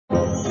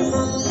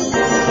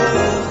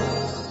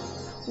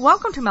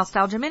Welcome to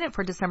Mousetalgia Minute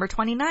for December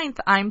 29th.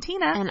 I'm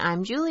Tina. And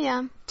I'm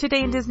Julia.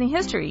 Today in Disney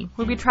history,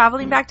 we'll be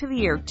traveling back to the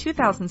year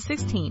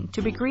 2016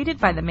 to be greeted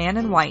by the man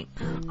in white.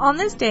 On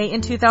this day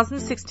in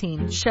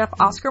 2016, Chef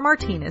Oscar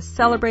Martinez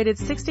celebrated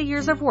 60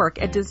 years of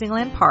work at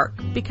Disneyland Park,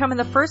 becoming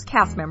the first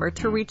cast member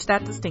to reach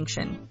that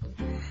distinction.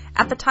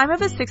 At the time of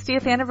his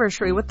 60th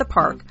anniversary with the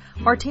park,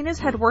 Martinez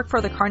had worked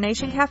for the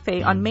Carnation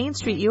Cafe on Main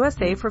Street,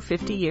 USA for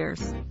 50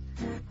 years.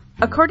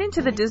 According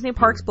to the Disney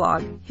Parks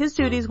blog, his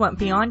duties went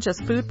beyond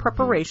just food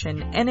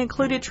preparation and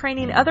included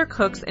training other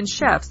cooks and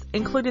chefs,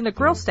 including the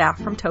grill staff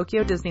from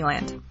Tokyo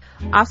Disneyland.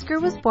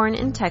 Oscar was born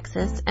in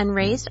Texas and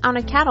raised on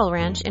a cattle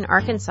ranch in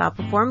Arkansas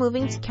before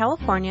moving to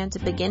California to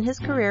begin his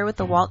career with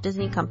the Walt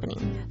Disney Company.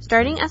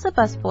 Starting as a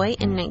busboy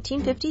in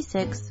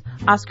 1956,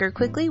 Oscar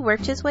quickly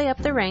worked his way up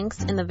the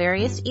ranks in the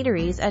various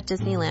eateries at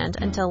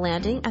Disneyland until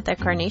landing at the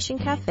Carnation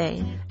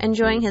Cafe,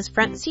 enjoying his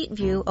front seat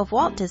view of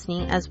Walt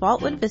Disney as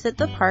Walt would visit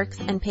the parks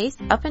and pace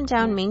up and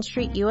down Main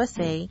Street,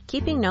 USA,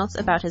 keeping notes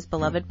about his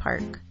beloved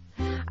park.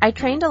 I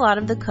trained a lot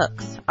of the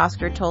cooks,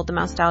 Oscar told the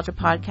Mousetalgia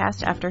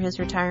podcast after his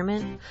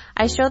retirement.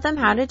 I showed them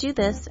how to do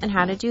this and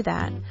how to do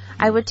that.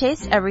 I would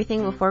taste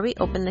everything before we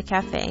opened the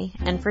cafe,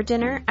 and for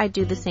dinner, I'd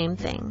do the same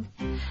thing.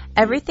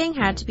 Everything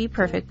had to be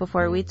perfect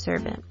before we'd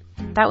serve it.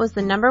 That was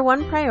the number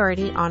one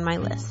priority on my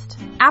list.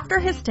 After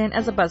his stint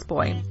as a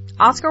busboy,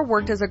 Oscar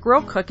worked as a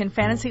grill cook in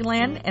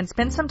Fantasyland and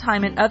spent some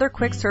time in other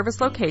quick service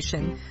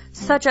locations,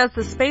 such as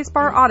the Space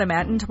Bar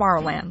Automat in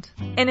Tomorrowland.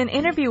 In an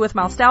interview with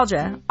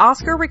Mousetalgia,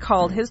 Oscar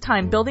recalled his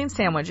time building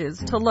sandwiches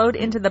to load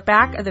into the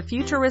back of the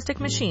futuristic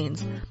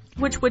machines,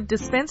 which would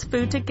dispense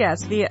food to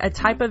guests via a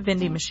type of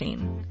vending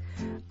machine.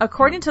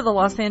 According to the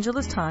Los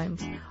Angeles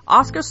Times,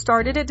 Oscar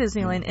started at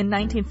Disneyland in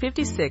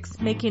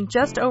 1956, making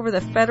just over the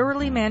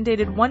federally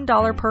mandated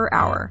 $1 per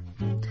hour.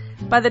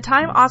 By the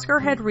time Oscar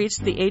had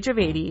reached the age of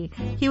 80,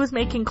 he was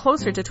making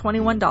closer to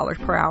 $21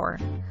 per hour.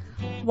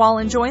 While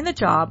enjoying the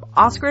job,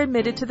 Oscar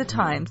admitted to the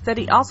Times that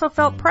he also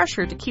felt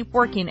pressure to keep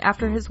working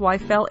after his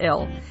wife fell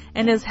ill,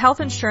 and his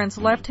health insurance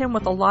left him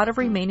with a lot of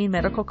remaining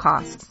medical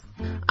costs.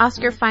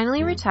 Oscar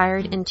finally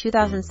retired in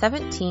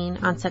 2017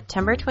 on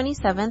September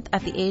 27th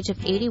at the age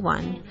of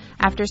 81,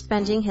 after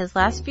spending his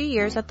last few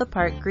years at the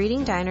park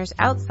greeting diners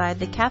outside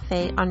the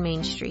cafe on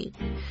Main Street,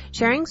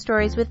 sharing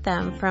stories with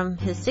them from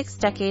his 6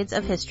 decades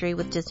of history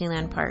with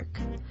Disneyland Park.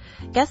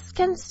 Guests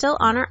can still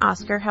honor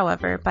Oscar,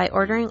 however, by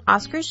ordering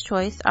Oscar's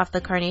Choice off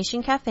the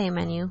Carnation Cafe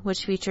menu,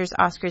 which features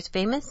Oscar's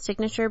famous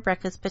signature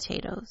breakfast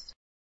potatoes.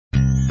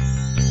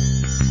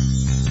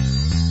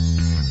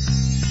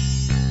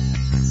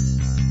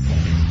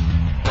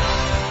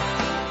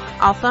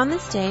 Also on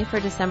this day, for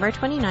December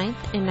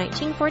 29th, in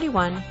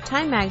 1941,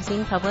 Time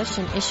magazine published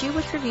an issue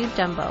which reviewed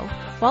Dumbo,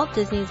 Walt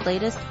Disney's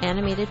latest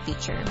animated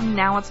feature.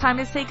 Now it's time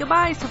to say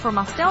goodbye, so for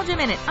Mousetalgia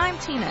Minute, I'm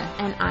Tina.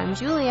 And I'm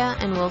Julia,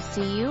 and we'll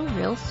see you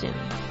real soon.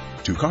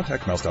 To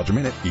contact Mousetalgia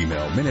Minute,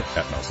 email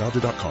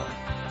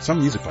minute@mousetalgia.com. Some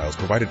music files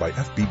provided by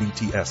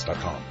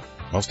fbbts.com.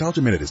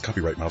 Mousetalgia Minute is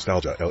copyright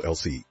Mousetalgia,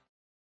 LLC.